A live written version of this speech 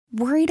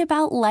Worried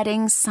about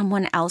letting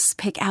someone else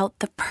pick out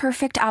the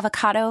perfect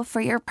avocado for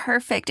your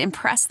perfect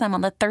impress them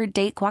on the third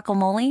date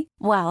guacamole?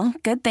 Well,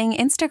 good thing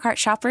Instacart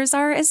shoppers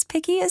are as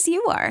picky as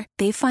you are.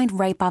 They find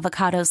ripe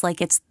avocados like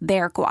it's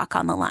their guac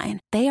on the line.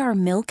 They are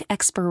milk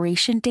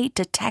expiration date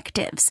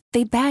detectives.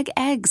 They bag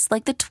eggs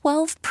like the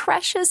 12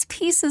 precious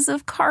pieces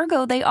of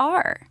cargo they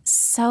are.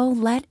 So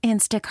let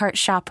Instacart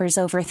shoppers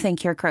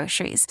overthink your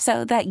groceries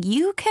so that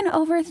you can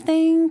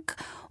overthink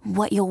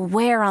what you'll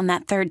wear on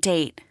that third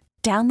date.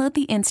 Download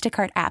the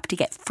Instacart app to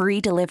get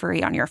free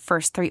delivery on your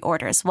first 3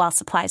 orders while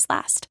supplies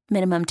last.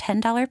 Minimum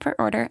 $10 per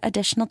order.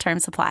 Additional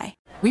terms apply.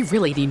 We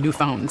really need new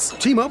phones.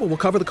 T-Mobile will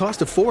cover the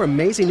cost of 4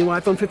 amazing new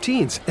iPhone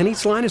 15s, and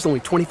each line is only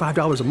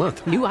 $25 a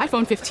month. New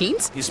iPhone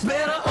 15s? It's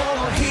better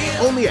over here.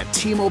 Only at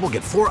T-Mobile,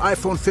 get 4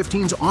 iPhone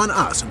 15s on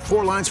us and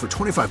 4 lines for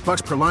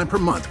 $25 per line per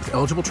month with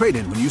eligible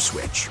trade-in when you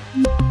switch.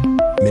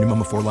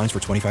 Minimum of 4 lines for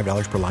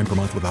 $25 per line per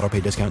month with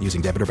autopay discount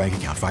using debit or bank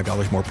account.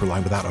 $5 more per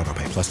line without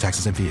autopay, plus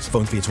taxes and fees.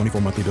 Phone fee at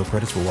 24 monthly bill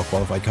credits for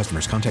well-qualified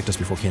customers. Contact us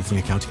before canceling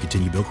account to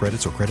continue bill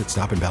credits or credit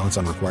stop and balance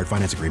on required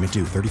finance agreement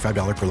due.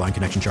 $35 per line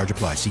connection charge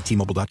applies. See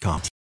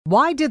T-Mobile.com.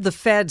 Why did the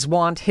feds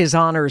want His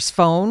Honor's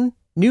phone?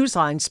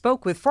 Newsline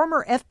spoke with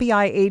former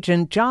FBI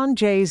agent John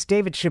Jay's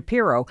David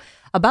Shapiro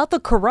about the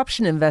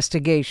corruption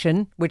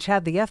investigation, which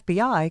had the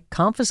FBI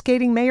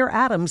confiscating Mayor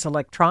Adams'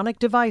 electronic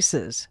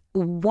devices.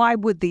 Why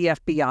would the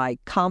FBI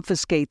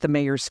confiscate the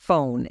mayor's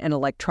phone and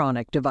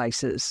electronic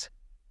devices?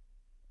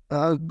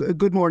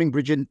 Good morning,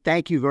 Brigitte.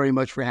 Thank you very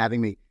much for having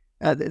me.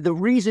 The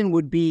reason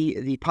would be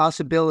the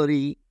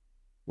possibility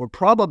or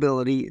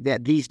probability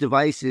that these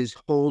devices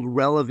hold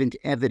relevant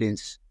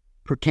evidence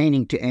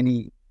pertaining to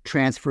any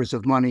transfers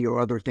of money or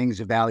other things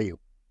of value.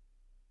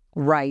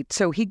 Right.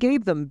 So he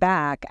gave them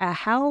back.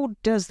 How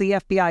does the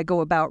FBI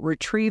go about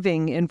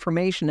retrieving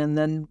information, and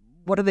then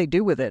what do they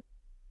do with it?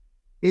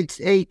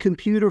 It's a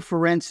computer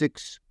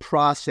forensics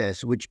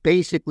process, which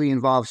basically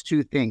involves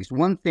 2 things.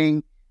 One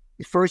thing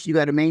is, first, you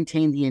got to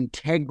maintain the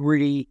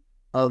integrity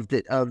of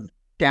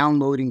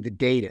downloading the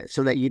data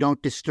so that you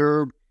don't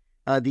disturb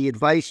the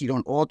advice, you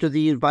don't alter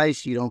the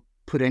advice, you don't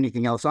put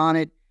anything else on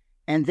it,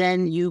 and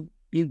then you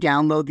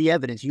download the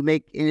evidence. You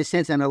make, in a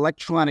sense, an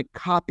electronic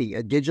copy,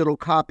 a digital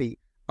copy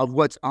of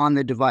what's on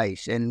the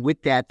device. And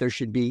with that, there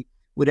should be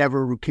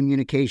whatever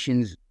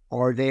communications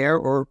are there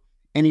or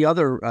any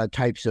other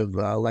types of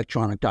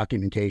electronic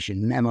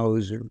documentation,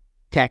 memos or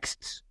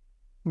texts.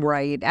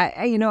 Right.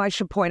 I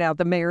should point out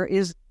the mayor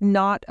is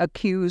not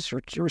accused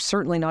or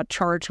certainly not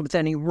charged with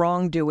any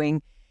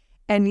wrongdoing.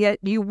 And yet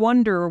you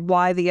wonder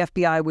why the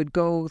FBI would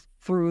go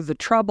through the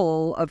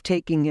trouble of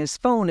taking his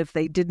phone if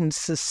they didn't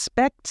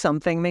suspect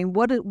something. I mean,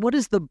 what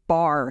is the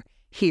bar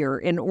here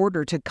in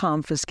order to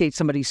confiscate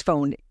somebody's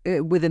phone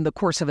within the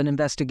course of an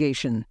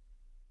investigation?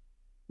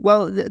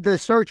 Well, the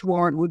search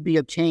warrant would be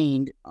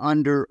obtained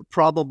under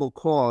probable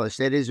cause.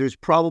 That is, there's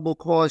probable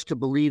cause to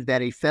believe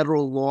that a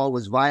federal law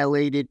was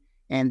violated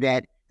and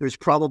that there's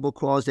probable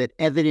cause that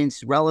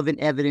relevant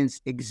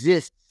evidence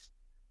exists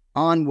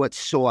on what's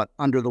sought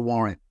under the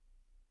warrant.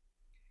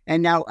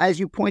 And now, as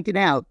you pointed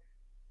out,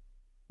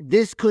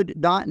 this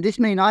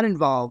may not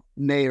involve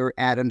Mayor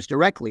Adams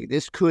directly.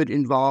 This could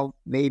involve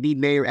maybe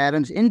Mayor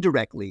Adams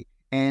indirectly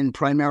and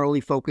primarily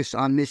focus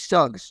on Ms.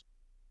 Suggs.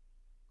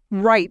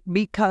 Right,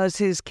 because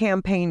his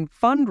campaign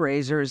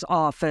fundraisers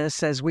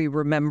office, as we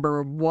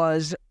remember,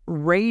 was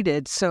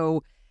raided.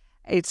 So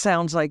it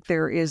sounds like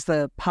there is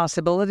the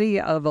possibility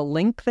of a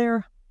link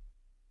there.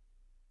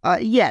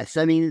 Yes.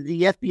 I mean,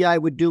 the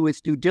FBI would do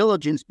its due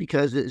diligence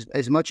because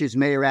as much as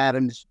Mayor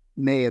Adams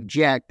may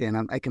object,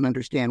 and I can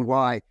understand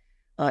why,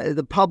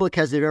 the public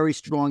has a very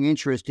strong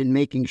interest in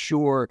making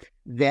sure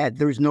that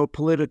there's no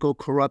political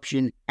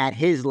corruption at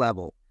his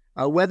level.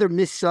 Whether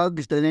Ms.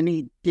 Suggs did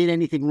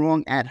anything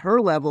wrong at her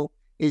level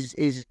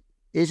is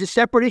a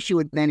separate issue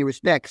in many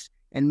respects,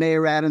 and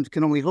Mayor Adams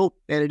can only hope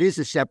that it is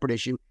a separate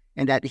issue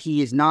and that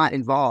he is not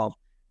involved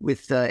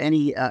with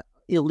any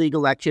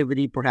illegal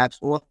activity, perhaps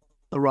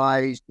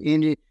authorized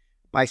in it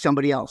by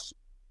somebody else.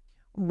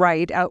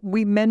 Right.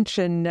 We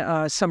mentioned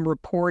some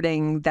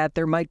reporting that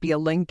there might be a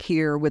link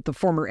here with the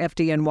former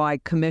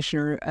FDNY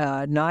Commissioner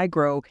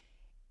Nigro.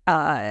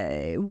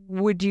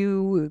 Would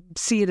you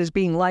see it as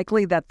being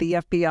likely that the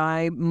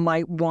FBI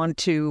might want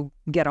to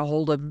get a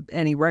hold of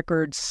any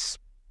records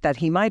that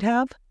he might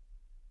have?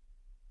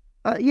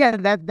 Yeah,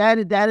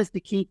 that is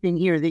the key thing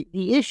here. The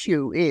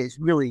issue is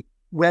really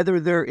whether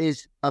there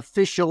is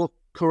official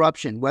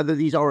corruption, whether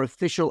these are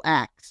official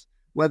acts,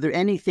 whether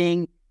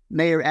anything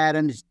Mayor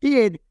Adams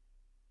did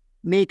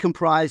may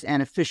comprise an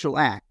official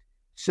act.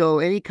 So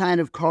any kind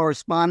of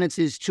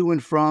correspondences to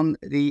and from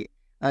the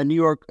New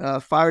York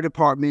Fire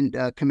Department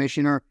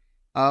commissioner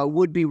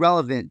would be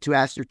relevant to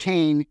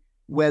ascertain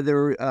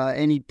whether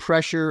any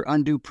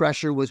undue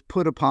pressure was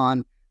put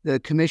upon the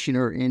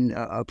commissioner in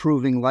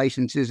approving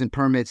licenses and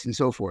permits and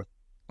so forth.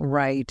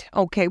 Right.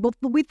 Okay. Well,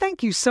 we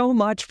thank you so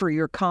much for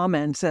your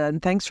comments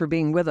and thanks for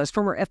being with us.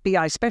 Former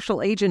FBI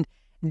Special Agent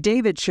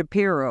David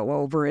Shapiro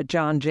over at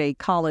John Jay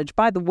College.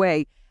 By the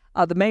way,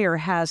 The mayor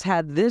has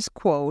had this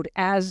quote: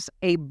 "As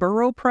a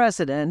borough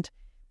president,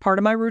 part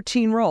of my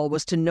routine role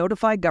was to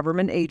notify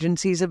government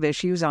agencies of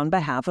issues on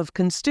behalf of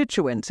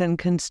constituents and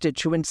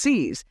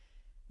constituencies."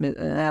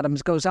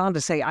 Adams goes on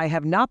to say, "I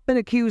have not been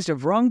accused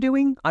of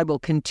wrongdoing. I will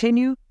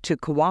continue to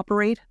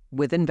cooperate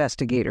with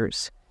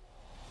investigators."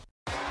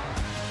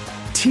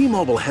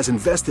 T-Mobile has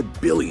invested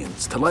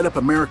billions to light up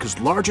America's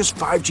largest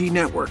 5G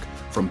network,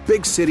 from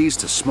big cities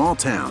to small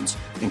towns,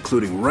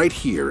 including right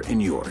here in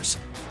yours.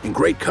 And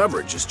great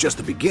coverage is just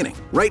the beginning.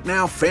 Right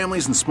now,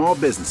 families and small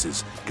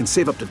businesses can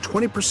save up to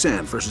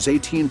 20% versus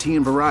AT&T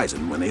and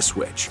Verizon when they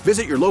switch.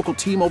 Visit your local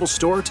T-Mobile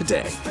store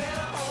today.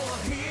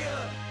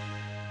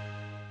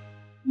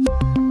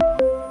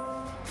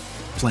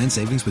 Plan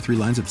savings with 3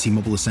 lines of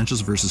T-Mobile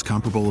Essentials versus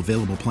comparable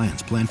available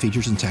plans. Plan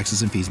features and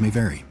taxes and fees may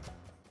vary.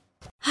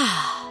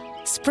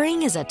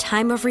 Spring is a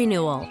time of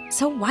renewal,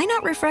 so why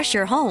not refresh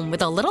your home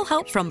with a little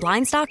help from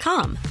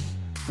Blinds.com?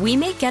 We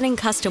make getting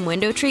custom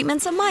window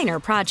treatments a minor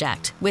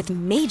project with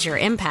major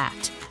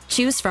impact.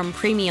 Choose from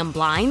premium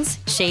blinds,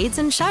 shades,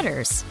 and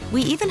shutters.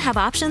 We even have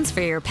options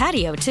for your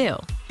patio, too.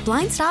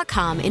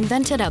 Blinds.com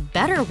invented a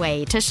better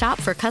way to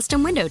shop for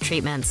custom window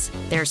treatments.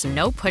 There's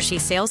no pushy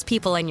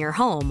salespeople in your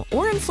home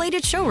or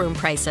inflated showroom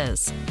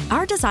prices.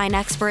 Our design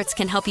experts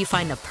can help you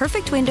find the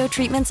perfect window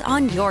treatments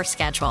on your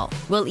schedule.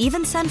 We'll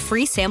even send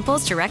free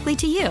samples directly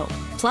to you.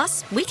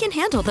 Plus, we can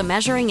handle the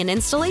measuring and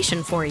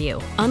installation for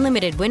you.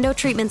 Unlimited window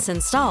treatments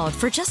installed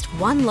for just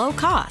one low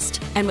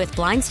cost. And with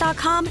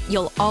Blinds.com,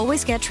 you'll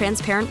always get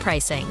transparent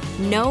pricing.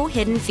 No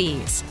hidden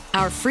fees.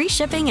 Our free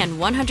shipping and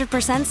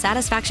 100%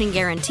 satisfaction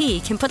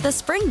guarantee can put the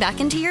spring back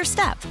into your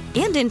step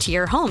and into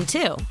your home,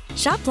 too.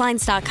 Shop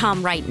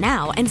Blinds.com right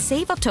now and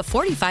save up to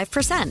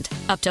 45%.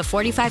 Up to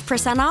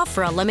 45% off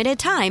for a limited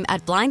time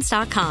at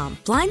Blinds.com.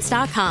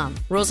 Blinds.com.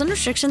 Rules and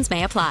restrictions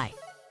may apply.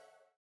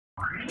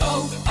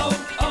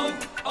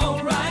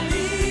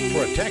 O'Reilly.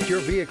 Protect your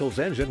vehicle's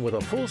engine with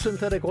a full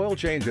synthetic oil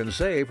change and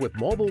save with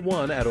Mobil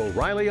 1 at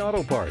O'Reilly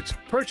Auto Parts.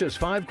 Purchase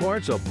 5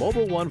 quarts of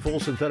Mobil 1 full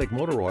synthetic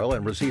motor oil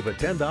and receive a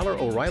 $10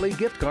 O'Reilly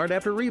gift card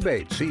after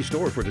rebate. See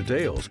store for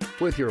details.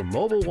 With your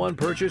Mobil 1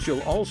 purchase,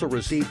 you'll also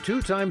receive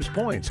 2 times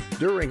points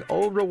during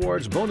O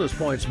Rewards Bonus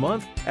Points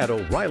Month at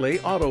O'Reilly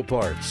Auto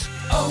Parts.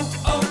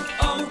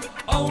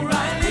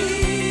 O'Reilly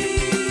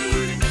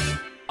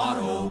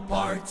Auto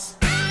Parts.